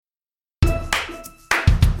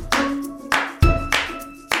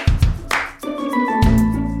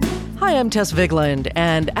Hi, I'm Tess Vigland,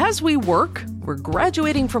 and as we work, we're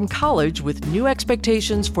graduating from college with new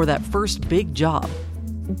expectations for that first big job.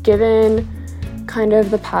 Given kind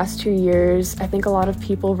of the past 2 years, I think a lot of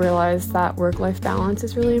people realize that work-life balance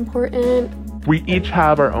is really important. We each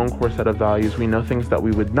have our own core set of values. We know things that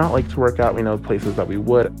we would not like to work at. We know places that we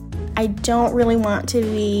would. I don't really want to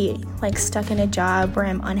be stuck in a job where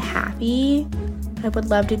I'm unhappy. I would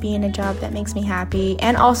love to be in a job that makes me happy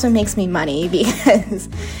and also makes me money because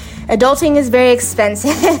adulting is very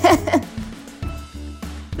expensive.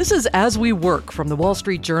 This is As We Work from the Wall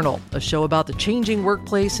Street Journal, a show about the changing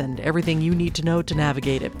workplace and everything you need to know to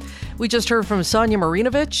navigate it. We just heard from Sonia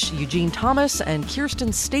Marinovich, Eugene Thomas, and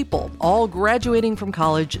Kirsten Staple, all graduating from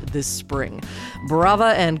college this spring.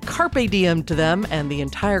 Brava and carpe diem to them and the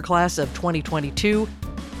entire class of 2022.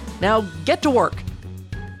 Now get to work.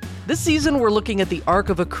 This season, we're looking at the arc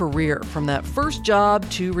of a career, from that first job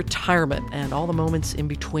to retirement and all the moments in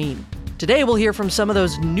between. Today, we'll hear from some of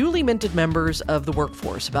those newly minted members of the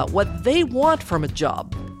workforce about what they want from a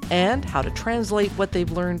job and how to translate what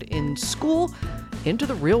they've learned in school into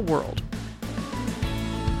the real world.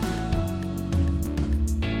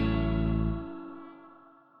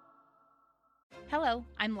 Hello,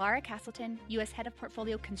 I'm Laura Castleton, U.S. Head of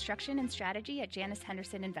Portfolio Construction and Strategy at Janus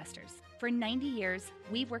Henderson Investors. For 90 years,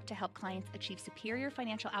 we've worked to help clients achieve superior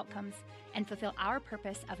financial outcomes and fulfill our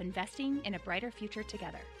purpose of investing in a brighter future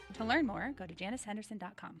together. To learn more, go to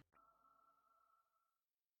janushenderson.com.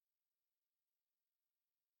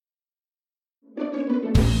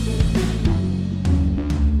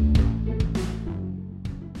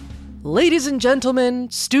 Ladies and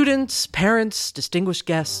gentlemen, students, parents, distinguished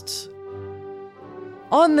guests,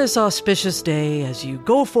 on this auspicious day, as you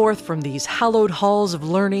go forth from these hallowed halls of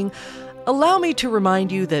learning, allow me to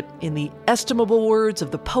remind you that, in the estimable words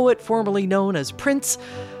of the poet formerly known as Prince,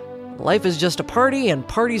 life is just a party and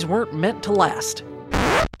parties weren't meant to last.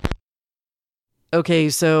 Okay,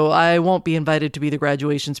 so I won't be invited to be the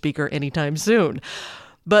graduation speaker anytime soon.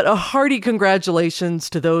 But a hearty congratulations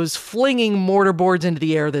to those flinging mortarboards into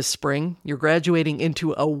the air this spring. You're graduating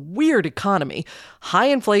into a weird economy, high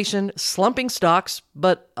inflation, slumping stocks,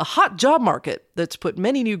 but a hot job market that's put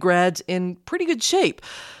many new grads in pretty good shape.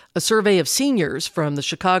 A survey of seniors from the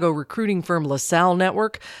Chicago recruiting firm LaSalle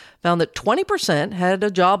Network found that 20% had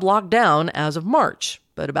a job locked down as of March,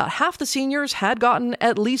 but about half the seniors had gotten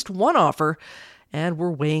at least one offer and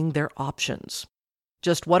were weighing their options.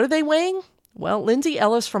 Just what are they weighing? Well, Lindsay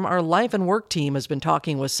Ellis from our Life and Work team has been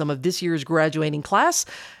talking with some of this year's graduating class,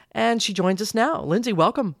 and she joins us now. Lindsay,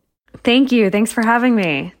 welcome. Thank you. Thanks for having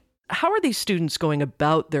me. How are these students going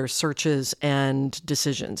about their searches and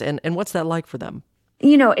decisions, and what's that like for them?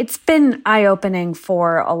 You know, it's been eye-opening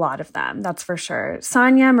for a lot of them, that's for sure.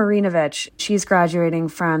 Sonia Marinovich, she's graduating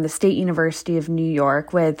from the State University of New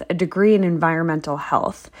York with a degree in environmental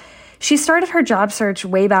health. She started her job search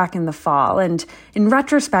way back in the fall, and in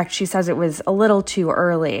retrospect, she says it was a little too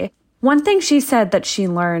early. One thing she said that she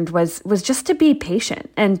learned was just to be patient,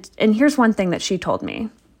 and here's one thing that she told me.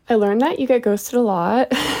 I learned that you get ghosted a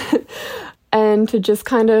lot and to just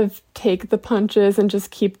kind of take the punches and just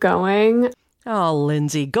keep going. Oh,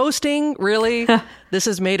 Lindsay, ghosting? Really? This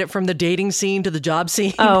has made it from the dating scene to the job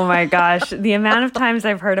scene? Oh my gosh. The amount of times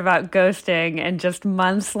I've heard about ghosting and just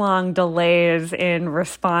months-long delays in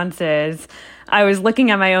responses. I was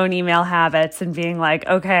looking at my own email habits and being like,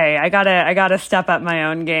 okay, I gotta step up my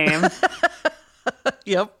own game.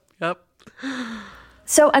 Yep.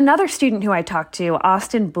 So another student who I talked to,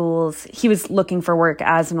 Austin Bools, he was looking for work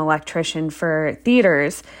as an electrician for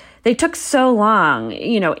theaters. They took so long,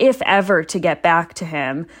 if ever, to get back to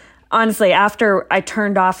him. Honestly, after I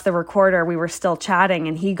turned off the recorder, we were still chatting,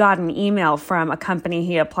 and he got an email from a company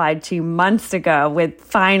he applied to months ago with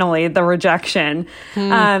finally the rejection.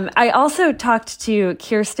 I also talked to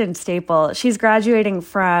Kirsten Staple. She's graduating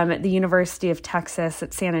from the University of Texas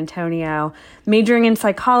at San Antonio, majoring in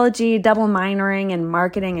psychology, double minoring in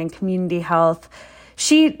marketing and community health.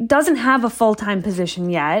 She doesn't have a full-time position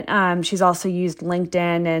yet. She's also used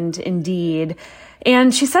LinkedIn and Indeed.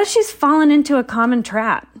 And she says she's fallen into a common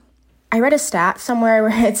trap. I read a stat somewhere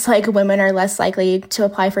where it's women are less likely to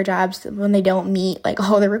apply for jobs when they don't meet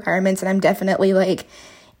all the requirements. And I'm definitely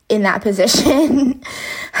in that position.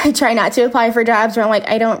 I try not to apply for jobs where I'm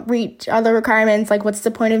I don't reach all the requirements. What's the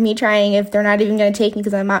point of me trying if they're not even going to take me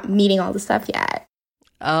because I'm not meeting all the stuff yet?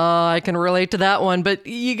 I can relate to that one, but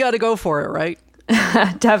you got to go for it, right?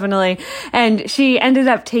 Definitely. And she ended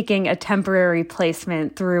up taking a temporary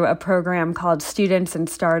placement through a program called Students and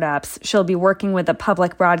Startups. She'll be working with a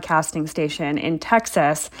public broadcasting station in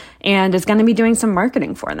Texas and is going to be doing some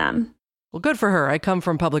marketing for them. Well, good for her. I come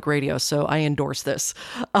from public radio, so I endorse this.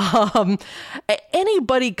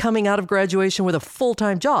 Anybody coming out of graduation with a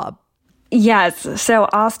full-time job? Yes. So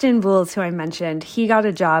Austin Booles, who I mentioned, he got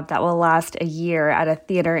a job that will last a year at a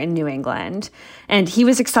theater in New England. And he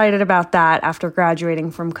was excited about that after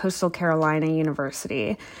graduating from Coastal Carolina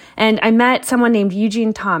University. And I met someone named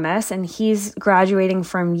Eugene Thomas, and he's graduating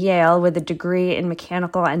from Yale with a degree in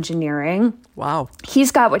mechanical engineering. Wow.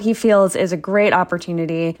 He's got what he feels is a great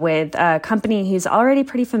opportunity with a company he's already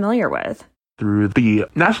pretty familiar with. Through the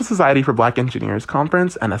National Society for Black Engineers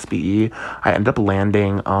Conference, NSBE, I ended up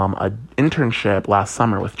landing an internship last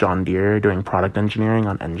summer with John Deere doing product engineering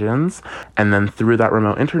on engines. And then through that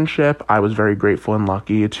remote internship, I was very grateful and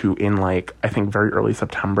lucky to, I think very early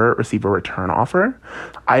September, receive a return offer.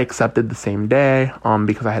 I accepted the same day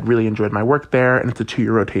because I had really enjoyed my work there, and it's a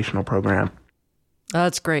 2-year rotational program.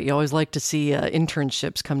 That's great. You always like to see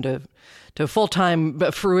internships come to full-time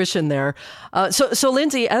fruition there. So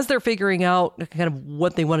Lindsay, as they're figuring out kind of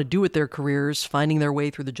what they want to do with their careers, finding their way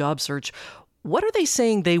through the job search, what are they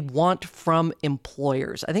saying they want from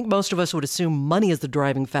employers? I think most of us would assume money is the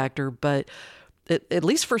driving factor, but at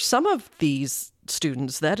least for some of these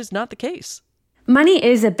students, that is not the case. Money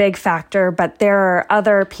is a big factor, but there are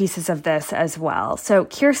other pieces of this as well. So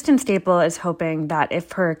Kirsten Staple is hoping that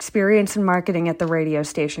if her experience in marketing at the radio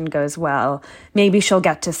station goes well, maybe she'll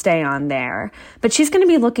get to stay on there. But she's going to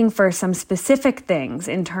be looking for some specific things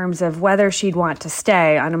in terms of whether she'd want to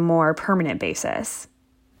stay on a more permanent basis.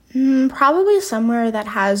 Probably somewhere that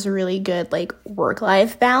has really good,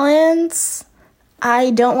 work-life balance. I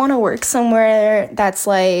don't want to work somewhere that's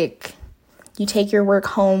you take your work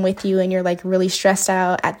home with you and you're really stressed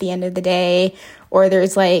out at the end of the day, or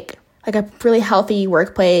there's a really healthy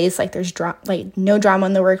workplace, there's no drama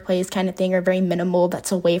in the workplace kind of thing, or very minimal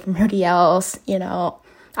that's away from everybody else,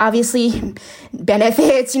 obviously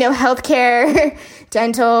benefits, healthcare,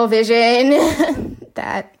 dental, vision,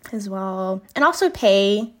 that as well, and also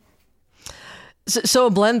pay. So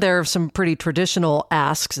a blend there of some pretty traditional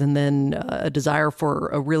asks and then a desire for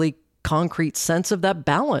a really concrete sense of that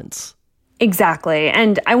balance. Exactly.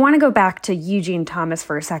 And I want to go back to Eugene Thomas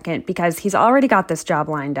for a second because he's already got this job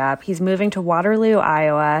lined up. He's moving to Waterloo,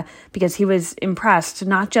 Iowa, because he was impressed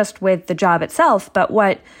not just with the job itself, but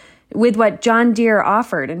with what John Deere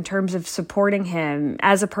offered in terms of supporting him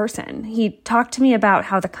as a person. He talked to me about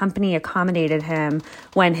how the company accommodated him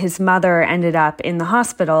when his mother ended up in the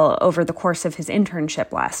hospital over the course of his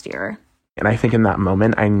internship last year. And I think in that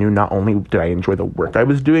moment, I knew not only did I enjoy the work I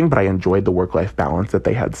was doing, but I enjoyed the work-life balance that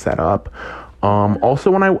they had set up. Also,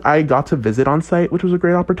 when I got to visit on site, which was a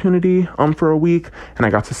great opportunity for a week, and I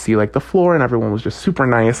got to see the floor, and everyone was just super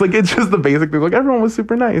nice. It's just the basic things. Everyone was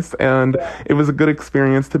super nice, and it was a good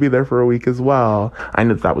experience to be there for a week as well. I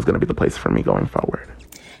knew that was going to be the place for me going forward.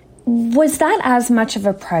 Was that as much of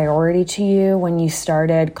a priority to you when you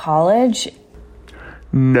started college?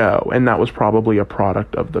 No, and that was probably a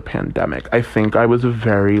product of the pandemic. I think I was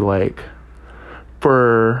very I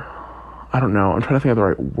don't know, I'm trying to think of the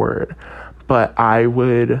right word, but I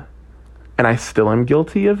would, and I still am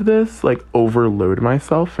guilty of this, overload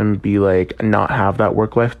myself and be not have that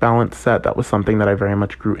work-life balance set. That was something that I very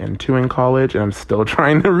much grew into in college, and I'm still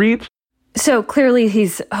trying to reach. So clearly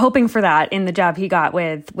he's hoping for that in the job he got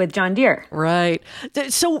with John Deere. Right.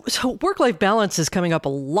 So work-life balance is coming up a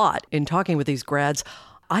lot in talking with these grads.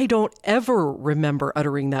 I don't ever remember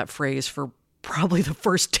uttering that phrase for probably the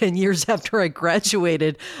first 10 years after I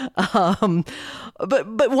graduated. But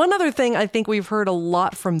one other thing I think we've heard a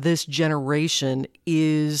lot from this generation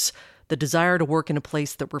is the desire to work in a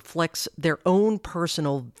place that reflects their own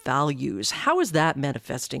personal values. How is that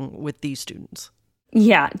manifesting with these students?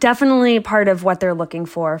 Yeah, definitely part of what they're looking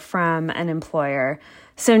for from an employer.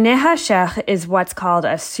 So Neha Sheikh is what's called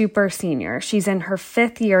a super senior. She's in her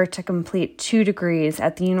 5th year to complete 2 degrees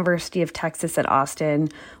at the University of Texas at Austin,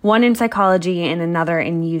 one in psychology and another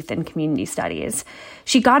in youth and community studies.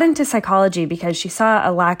 She got into psychology because she saw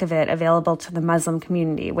a lack of it available to the Muslim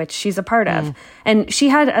community, which she's a part of. And she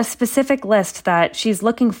had a specific list that she's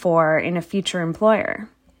looking for in a future employer.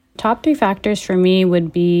 Top 3 factors for me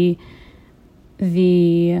would be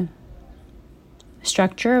the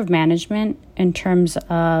structure of management in terms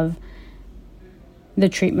of the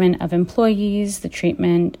treatment of employees, the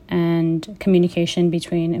treatment and communication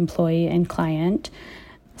between employee and client.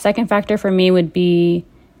 Second factor for me would be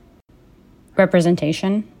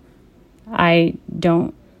representation. I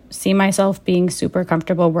don't see myself being super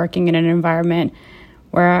comfortable working in an environment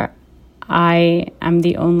where I am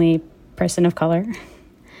the only person of color.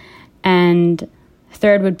 And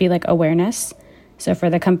third would be awareness. So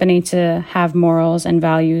for the company to have morals and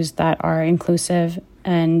values that are inclusive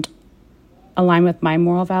and align with my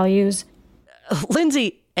moral values.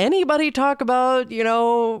 Lindsay, anybody talk about,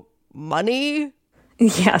 money?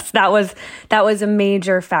 Yes, that was a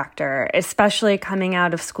major factor, especially coming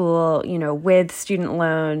out of school, with student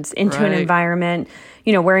loans into an environment,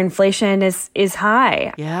 where inflation is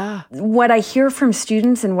high. Yeah. What I hear from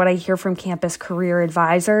students and what I hear from campus career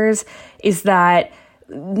advisors is that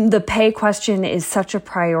the pay question is such a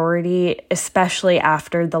priority, especially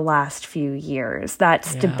after the last few years. That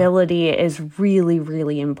stability is really,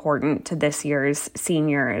 really important to this year's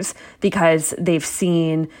seniors because they've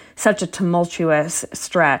seen such a tumultuous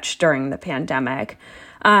stretch during the pandemic.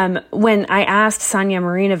 When I asked Sonia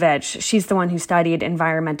Marinovich, she's the one who studied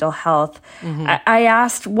environmental health, I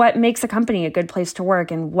asked what makes a company a good place to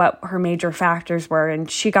work and what her major factors were,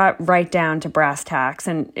 and she got right down to brass tacks,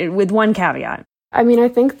 and with one caveat. I mean, I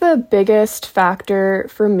think the biggest factor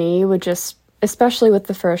for me would just, especially with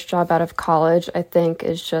the first job out of college, I think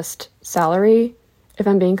is just salary, if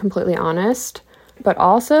I'm being completely honest. But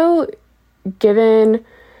also, given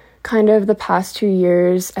kind of the past 2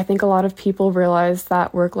 years, I think a lot of people realize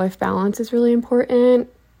that work-life balance is really important.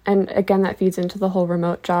 And again, that feeds into the whole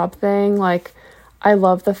remote job thing. Like, I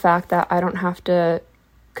love the fact that I don't have to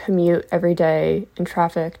commute every day in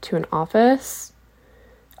traffic to an office.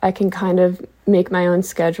 I can kind of make my own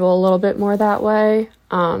schedule a little bit more that way.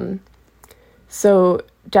 So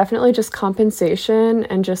definitely just compensation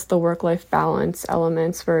and just the work-life balance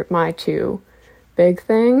elements were my two big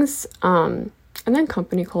things. And then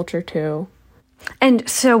company culture too. And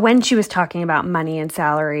so when she was talking about money and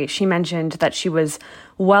salary, she mentioned that she was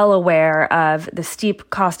well aware of the steep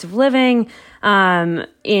cost of living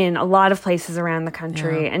in a lot of places around the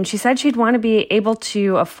country. Yeah. And she said she'd want to be able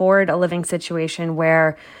to afford a living situation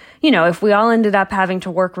where, if we all ended up having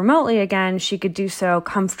to work remotely again, she could do so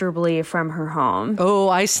comfortably from her home. Oh,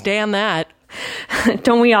 I stand that.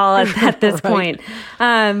 Don't we all at this point?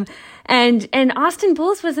 And Austin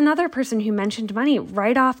Bowles was another person who mentioned money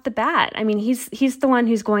right off the bat. I mean, he's the one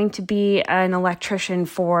who's going to be an electrician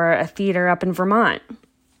for a theater up in Vermont.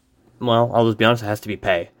 Well, I'll just be honest, it has to be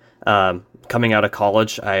pay. Coming out of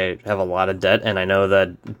college, I have a lot of debt, and I know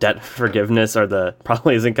that debt forgiveness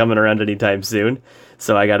probably isn't coming around anytime soon.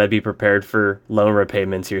 So I got to be prepared for loan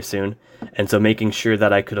repayments here soon. And so making sure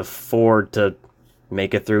that I could afford to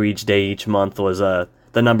make it through each day, each month was the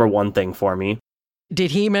number one thing for me. Did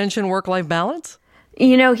he mention work-life balance?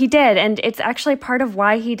 He did. And it's actually part of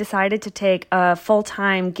why he decided to take a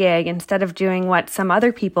full-time gig instead of doing what some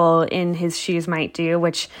other people in his shoes might do,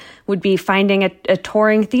 which would be finding a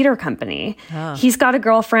touring theater company. Oh. He's got a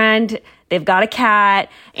girlfriend, they've got a cat,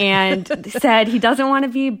 and said he doesn't want to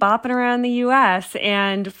be bopping around the U.S.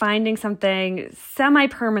 and finding something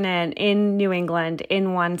semi-permanent in New England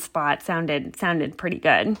in one spot sounded pretty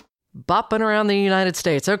good. Bopping around the United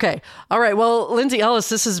States. Okay. All right. Well, Lindsay Ellis,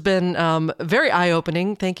 this has been very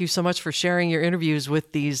eye-opening. Thank you so much for sharing your interviews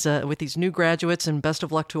with these new graduates, and best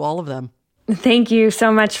of luck to all of them. Thank you so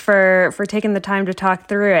much for taking the time to talk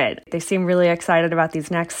through it. They seem really excited about these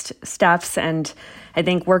next steps, and I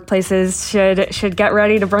think workplaces should get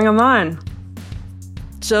ready to bring them on.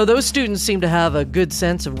 So those students seem to have a good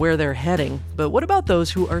sense of where they're heading, but what about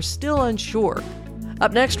those who are still unsure?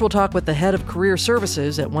 Up next, we'll talk with the head of career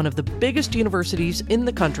services at one of the biggest universities in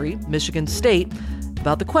the country, Michigan State,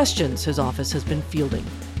 about the questions his office has been fielding.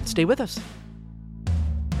 Stay with us.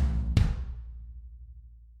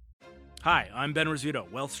 Hi, I'm Ben Rizzuto,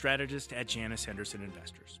 wealth strategist at Janus Henderson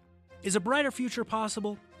Investors. Is a brighter future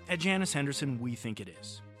possible? At Janus Henderson, we think it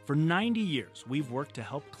is. For 90 years, we've worked to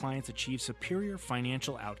help clients achieve superior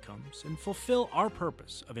financial outcomes and fulfill our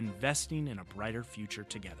purpose of investing in a brighter future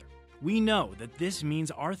together. We know that this means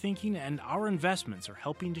our thinking and our investments are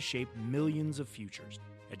helping to shape millions of futures.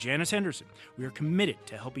 At Janus Henderson, we are committed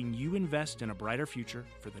to helping you invest in a brighter future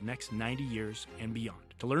for the next 90 years and beyond.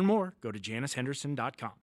 To learn more, go to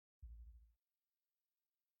janushenderson.com.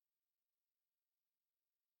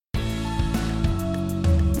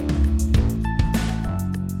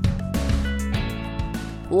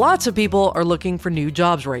 Lots of people are looking for new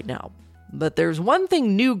jobs right now. But there's one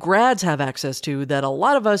thing new grads have access to that a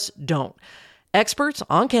lot of us don't. Experts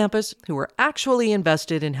on campus who are actually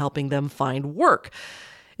invested in helping them find work.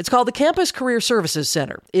 It's called the Campus Career Services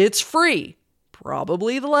Center. It's free.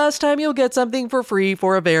 Probably the last time you'll get something for free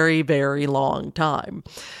for a very, very long time.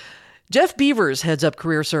 Jeff Beavers heads up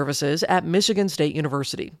career services at Michigan State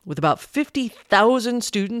University. With about 50,000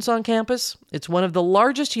 students on campus, it's one of the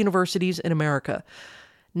largest universities in America.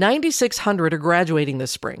 9,600 are graduating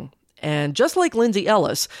this spring. And just like Lindsay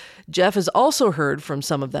Ellis, Jeff has also heard from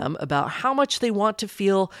some of them about how much they want to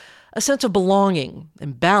feel a sense of belonging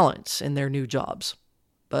and balance in their new jobs.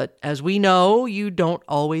 But as we know, you don't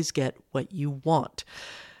always get what you want.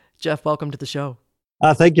 Jeff, welcome to the show.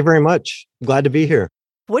 Thank you very much. Glad to be here.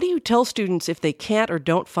 What do you tell students if they can't or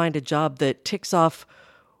don't find a job that ticks off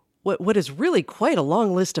what is really quite a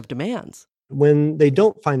long list of demands? When they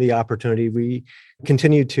don't find the opportunity, we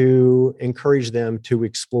continue to encourage them to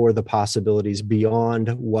explore the possibilities beyond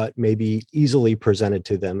what may be easily presented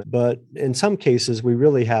to them. But in some cases, we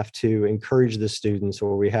really have to encourage the students,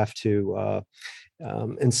 or we have to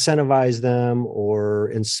incentivize them or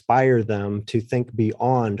inspire them to think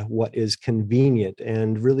beyond what is convenient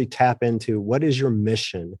and really tap into what is your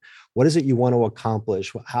mission? What is it you want to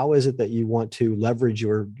accomplish? How is it that you want to leverage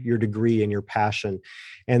your degree and your passion?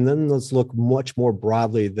 And then let's look much more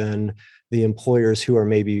broadly than the employers who are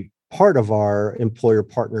maybe part of our employer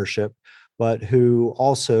partnership, but who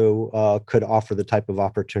also could offer the type of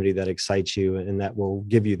opportunity that excites you and that will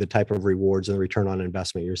give you the type of rewards and return on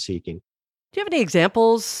investment you're seeking. Do you have any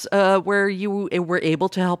examples where you were able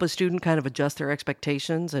to help a student kind of adjust their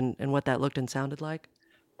expectations and what that looked and sounded like?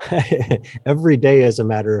 Every day, as a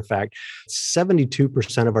matter of fact,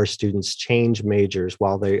 72% of our students change majors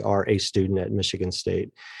while they are a student at Michigan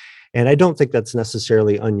State. And I don't think that's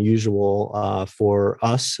necessarily unusual for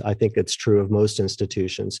us. I think it's true of most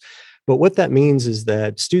institutions. But what that means is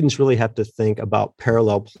that students really have to think about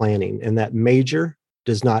parallel planning, and that major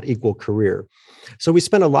does not equal career. So we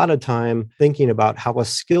spend a lot of time thinking about how a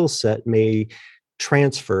skill set may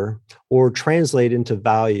transfer or translate into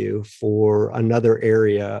value for another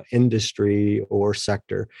area, industry, or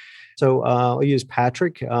sector. So I'll use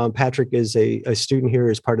Patrick. Patrick is a student here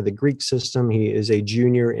as part of the Greek system. He is a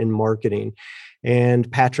junior in marketing.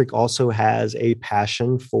 And Patrick also has a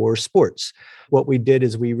passion for sports. What we did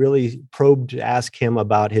is we really probed to ask him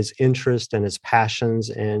about his interest and his passions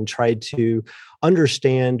and tried to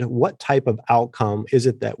understand what type of outcome is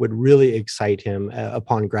it that would really excite him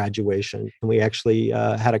upon graduation. And we actually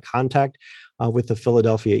had a contact with the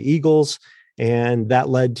Philadelphia Eagles, and that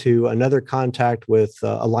led to another contact with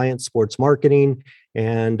Alliance Sports Marketing.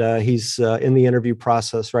 And he's in the interview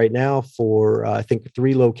process right now for, I think,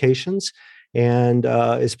 3 locations, and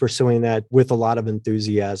is pursuing that with a lot of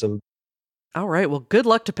enthusiasm. All right. Well, good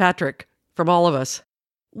luck to Patrick from all of us.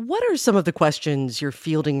 What are some of the questions you're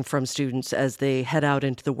fielding from students as they head out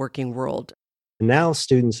into the working world? Now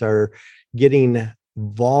students are getting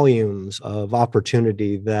volumes of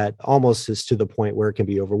opportunity that almost is to the point where it can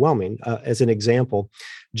be overwhelming. As an example,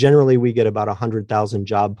 generally we get about 100,000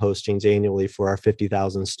 job postings annually for our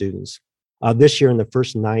 50,000 students. This year, in the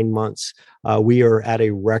first 9 months, we are at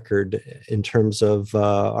a record in terms of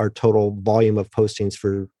our total volume of postings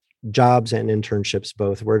for jobs and internships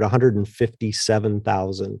both. We're at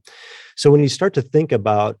 157,000. So when you start to think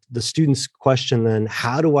about the students' question, then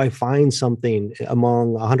how do I find something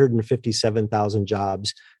among 157,000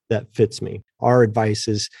 jobs that fits me? Our advice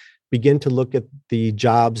is begin to look at the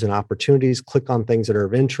jobs and opportunities, click on things that are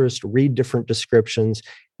of interest, read different descriptions,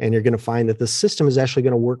 and you're going to find that the system is actually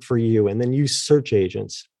going to work for you. And then use search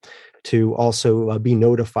agents to also be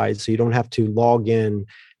notified so you don't have to log in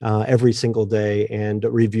every single day and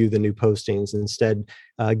review the new postings. Instead,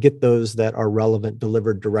 get those that are relevant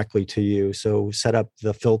delivered directly to you. So set up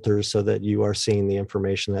the filters so that you are seeing the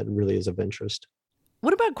information that really is of interest.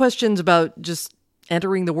 What about questions about just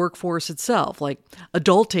entering the workforce itself, like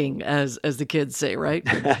adulting, as the kids say, right?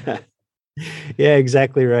 Yeah,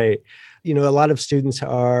 exactly right. You know, a lot of students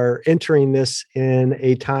are entering this in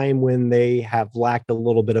a time when they have lacked a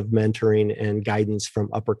little bit of mentoring and guidance from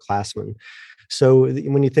upperclassmen. So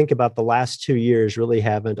when you think about the last 2 years, really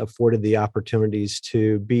haven't afforded the opportunities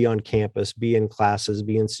to be on campus, be in classes,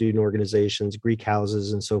 be in student organizations, Greek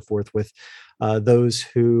houses, and so forth with those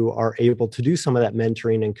who are able to do some of that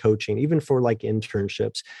mentoring and coaching, even for like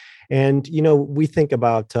internships. And, you know, we think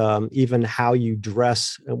about even how you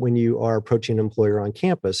dress when you are approaching an employer on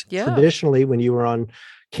campus. Yeah. Traditionally, when you were on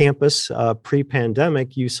campus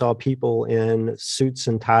pre-pandemic, you saw people in suits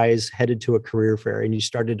and ties headed to a career fair, and you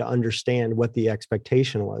started to understand what the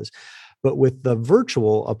expectation was. But with the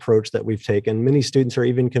virtual approach that we've taken, many students are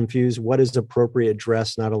even confused what is appropriate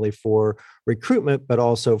dress, not only for recruitment, but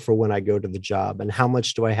also for when I go to the job, and how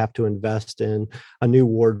much do I have to invest in a new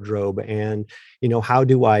wardrobe, and, you know, how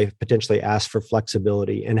do I potentially ask for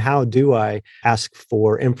flexibility, and how do I ask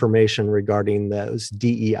for information regarding those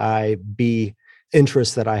DEI-B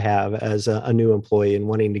interests that I have as a new employee and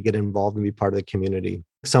wanting to get involved and be part of the community.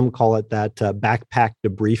 Some call it that backpack to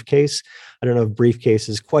briefcase. I don't know if briefcase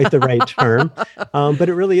is quite the right term, but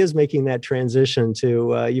it really is making that transition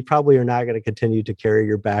to you probably are not going to continue to carry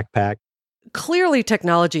your backpack. Clearly,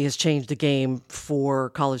 technology has changed the game for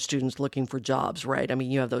college students looking for jobs, right? I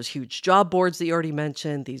mean, you have those huge job boards that you already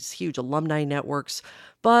mentioned, these huge alumni networks.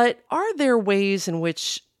 But are there ways in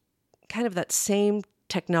which kind of that same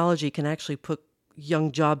technology can actually put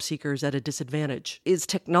young job seekers at a disadvantage? Is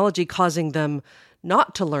technology causing them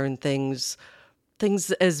not to learn things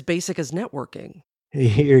as basic as networking?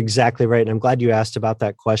 You're exactly right. And I'm glad you asked about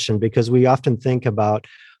that question, because we often think about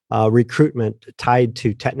recruitment tied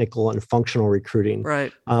to technical and functional recruiting.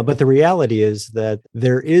 Right. But the reality is that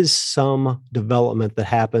there is some development that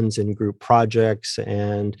happens in group projects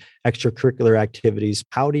and extracurricular activities.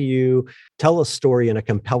 How do you tell a story in a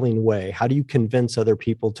compelling way? How do you convince other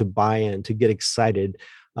people to buy in, to get excited?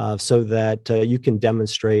 So that you can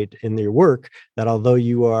demonstrate in your work that although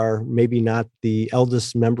you are maybe not the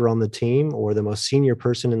eldest member on the team or the most senior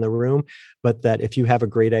person in the room, but that if you have a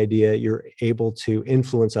great idea, you're able to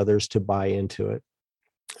influence others to buy into it.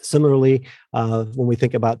 Similarly, when we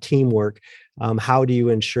think about teamwork, how do you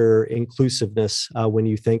ensure inclusiveness when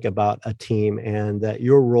you think about a team, and that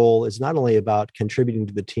your role is not only about contributing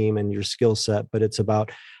to the team and your skill set, but it's about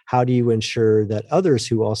how do you ensure that others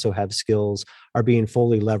who also have skills are being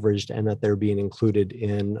fully leveraged and that they're being included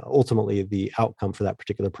in ultimately the outcome for that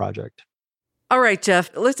particular project. All right, Jeff,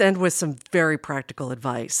 let's end with some very practical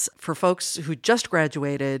advice. For folks who just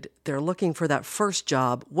graduated, they're looking for that first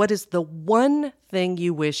job. What is the one thing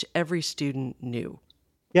you wish every student knew?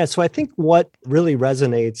 Yeah, so I think what really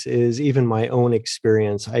resonates is even my own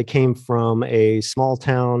experience. I came from a small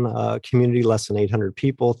town community, less than 800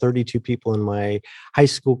 people, 32 people in my high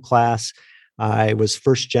school class. I was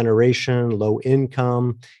first generation, low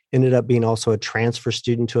income, ended up being also a transfer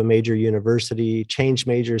student to a major university, changed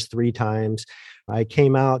majors 3 times. I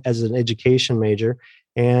came out as an education major,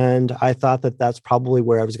 and I thought that that's probably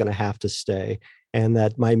where I was going to have to stay, and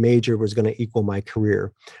that my major was going to equal my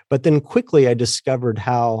career. But then quickly I discovered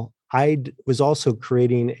how I was also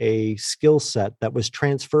creating a skill set that was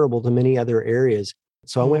transferable to many other areas.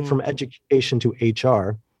 So I went from education to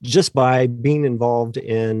HR just by being involved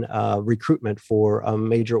in recruitment for a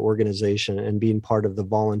major organization and being part of the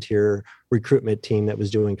volunteer recruitment team that was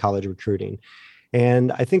doing college recruiting.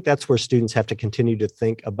 And I think that's where students have to continue to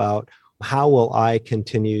think about, how will I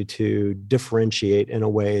continue to differentiate in a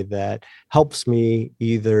way that helps me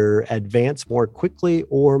either advance more quickly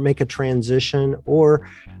or make a transition, or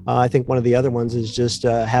I think one of the other ones is just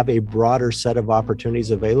have a broader set of opportunities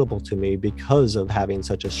available to me because of having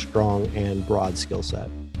such a strong and broad skill set.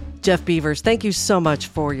 Jeff Beavers, thank you so much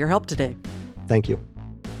for your help today. Thank you.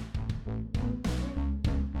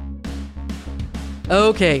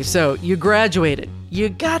 Okay, so you graduated, you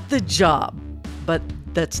got the job, but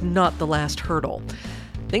that's not the last hurdle.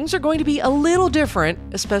 Things are going to be a little different,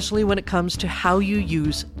 especially when it comes to how you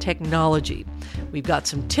use technology. We've got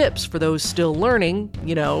some tips for those still learning,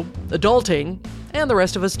 adulting, and the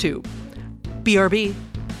rest of us too. BRB.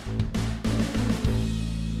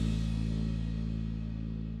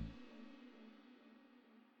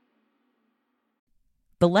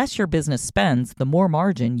 The less your business spends, the more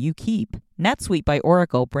margin you keep. NetSuite by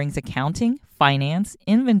Oracle brings accounting, finance,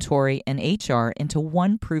 inventory, and HR into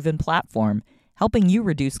one proven platform, helping you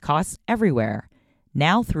reduce costs everywhere.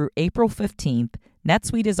 Now through April 15th,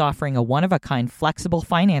 NetSuite is offering a one-of-a-kind flexible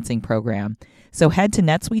financing program. So head to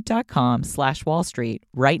netsuite.com/Wall Street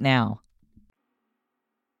right now.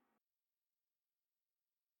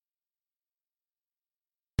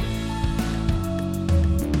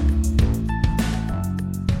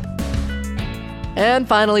 And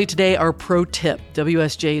finally today, our pro tip.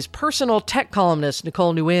 WSJ's personal tech columnist,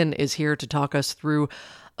 Nicole Nguyen, is here to talk us through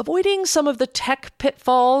avoiding some of the tech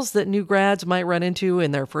pitfalls that new grads might run into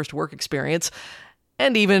in their first work experience,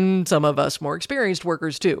 and even some of us more experienced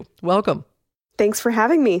workers too. Welcome. Thanks for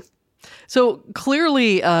having me. So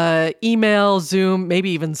clearly, email, Zoom,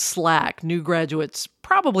 maybe even Slack, new graduates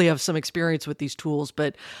probably have some experience with these tools,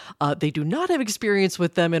 but they do not have experience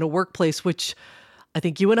with them in a workplace, which I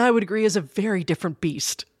think you and I would agree is a very different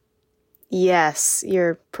beast. Yes,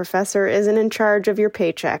 your professor isn't in charge of your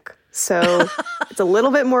paycheck, so it's a little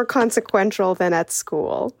bit more consequential than at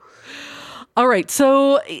school. All right,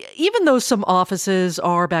 so even though some offices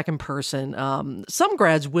are back in person, some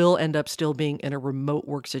grads will end up still being in a remote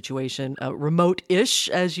work situation, remote-ish,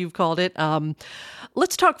 as you've called it.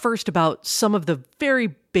 Let's talk first about some of the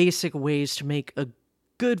very basic ways to make a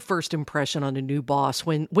good first impression on a new boss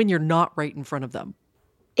when you're not right in front of them.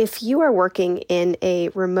 If you are working in a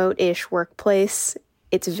remote-ish workplace,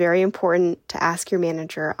 it's very important to ask your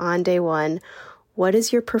manager on day one, what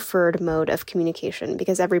is your preferred mode of communication?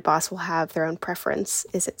 Because every boss will have their own preference.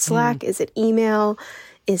 Is it Slack? Is it email?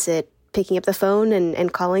 Is it picking up the phone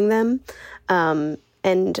and calling them.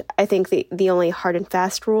 And I think the only hard and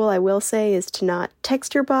fast rule I will say is to not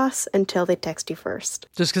text your boss until they text you first.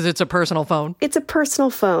 Just because it's a personal phone? It's a personal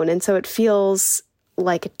phone, and so it feels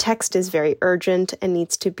like a text is very urgent and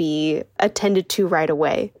needs to be attended to right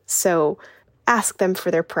away. So ask them for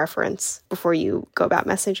their preference before you go about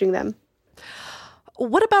messaging them.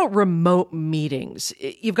 What about remote meetings?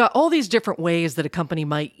 You've got all these different ways that a company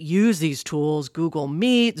might use these tools, Google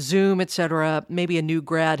Meet, Zoom, etc. Maybe a new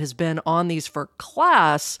grad has been on these for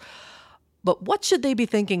class, but what should they be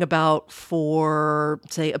thinking about for,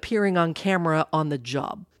 say, appearing on camera on the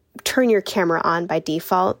job? Turn your camera on by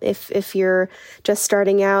default if you're just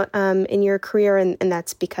starting out in your career, and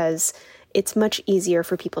that's because it's much easier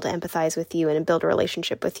for people to empathize with you and build a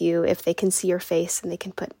relationship with you if they can see your face and they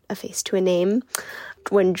can put a face to a name.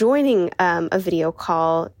 When joining a video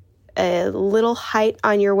call, a little height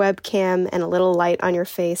on your webcam and a little light on your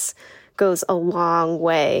face goes a long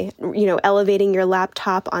way. You know, elevating your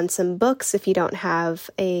laptop on some books if you don't have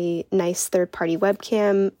a nice third-party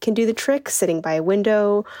webcam can do the trick. Sitting by a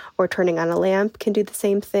window or turning on a lamp can do the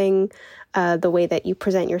same thing. The way that you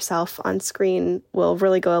present yourself on screen will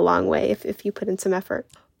really go a long way if you put in some effort.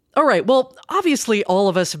 All right. Well, obviously, all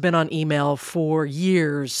of us have been on email for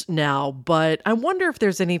years now, but I wonder if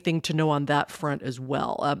there's anything to know on that front as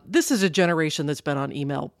well. This is a generation that's been on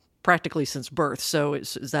email practically since birth. So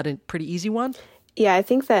is that a pretty easy one? Yeah, I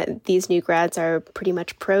think that these new grads are pretty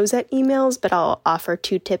much pros at emails, but I'll offer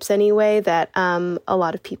 2 tips anyway that a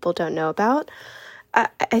lot of people don't know about.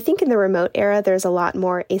 I think in the remote era, there's a lot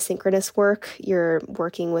more asynchronous work. You're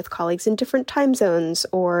working with colleagues in different time zones,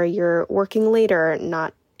 or you're working later,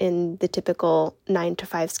 not in the typical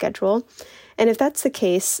 9-to-5 schedule. And if that's the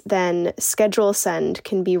case, then Schedule Send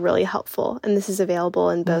can be really helpful. And this is available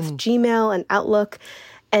in both Gmail and Outlook.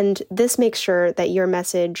 And this makes sure that your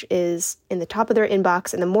message is in the top of their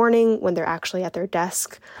inbox in the morning when they're actually at their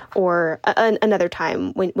desk, or another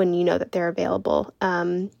time when you know that they're available.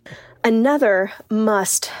 Another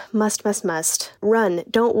must run,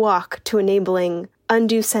 don't walk to enabling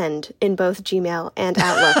undo send in both Gmail and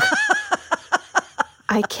Outlook.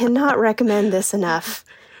 I cannot recommend this enough.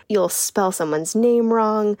 You'll spell someone's name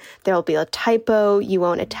wrong. There'll be a typo. You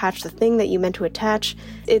won't attach the thing that you meant to attach.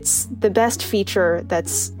 It's the best feature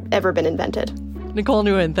that's ever been invented. Nicole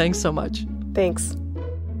Nguyen, thanks so much. Thanks.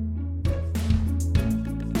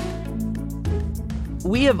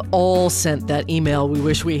 We have all sent that email we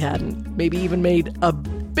wish we hadn't, maybe even made a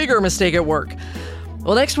bigger mistake at work.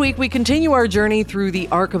 Well, next week, we continue our journey through the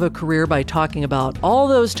arc of a career by talking about all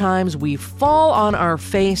those times we fall on our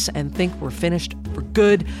face and think we're finished for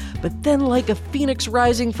good, but then like a phoenix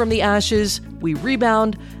rising from the ashes, we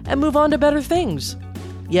rebound and move on to better things.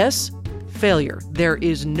 Yes, failure. There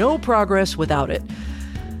is no progress without it.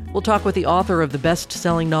 We'll talk with the author of the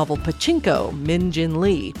best-selling novel Pachinko, Min Jin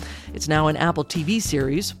Lee. It's now an Apple TV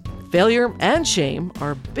series. Failure and shame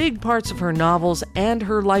are big parts of her novels and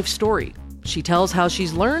her life story. She tells how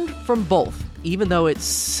she's learned from both, even though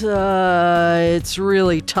it's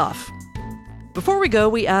really tough. Before we go,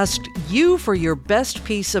 we asked you for your best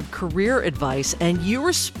piece of career advice, and you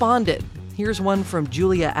responded. Here's one from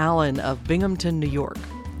Julia Allen of Binghamton, New York.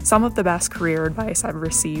 Some of the best career advice I've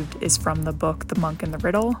received is from the book The Monk and the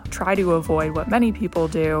Riddle. Try to avoid what many people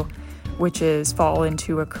do, which is fall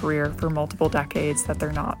into a career for multiple decades that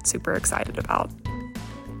they're not super excited about.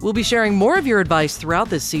 We'll be sharing more of your advice throughout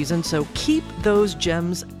this season, so keep those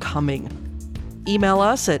gems coming. Email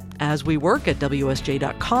us at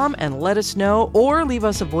aswework@wsj.com and let us know, or leave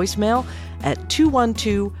us a voicemail at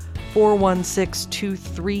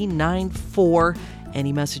 212-416-2394.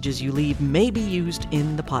 Any messages you leave may be used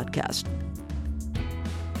in the podcast.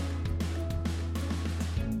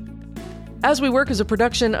 As We Work is a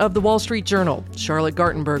production of The Wall Street Journal. Charlotte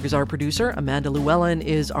Gartenberg is our producer. Amanda Llewellyn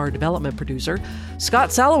is our development producer.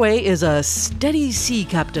 Scott Salloway is a steady sea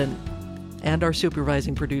captain and our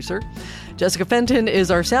supervising producer. Jessica Fenton is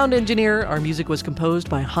our sound engineer. Our music was composed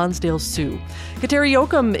by Hansdale Hsu. Kateri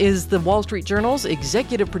Jochum is The Wall Street Journal's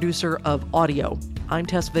executive producer of audio. I'm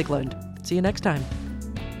Tess Vigland. See you next time.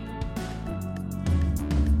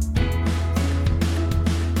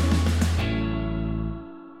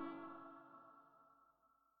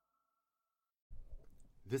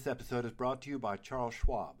 This episode is brought to you by Charles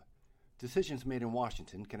Schwab. Decisions made in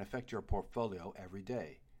Washington can affect your portfolio every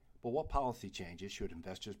day. But what policy changes should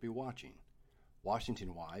investors be watching?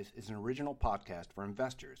 Washington Wise is an original podcast for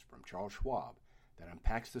investors from Charles Schwab that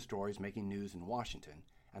unpacks the stories making news in Washington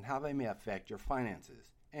and how they may affect your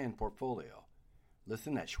finances and portfolio.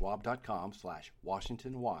 Listen at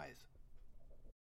schwab.com/WashingtonWise.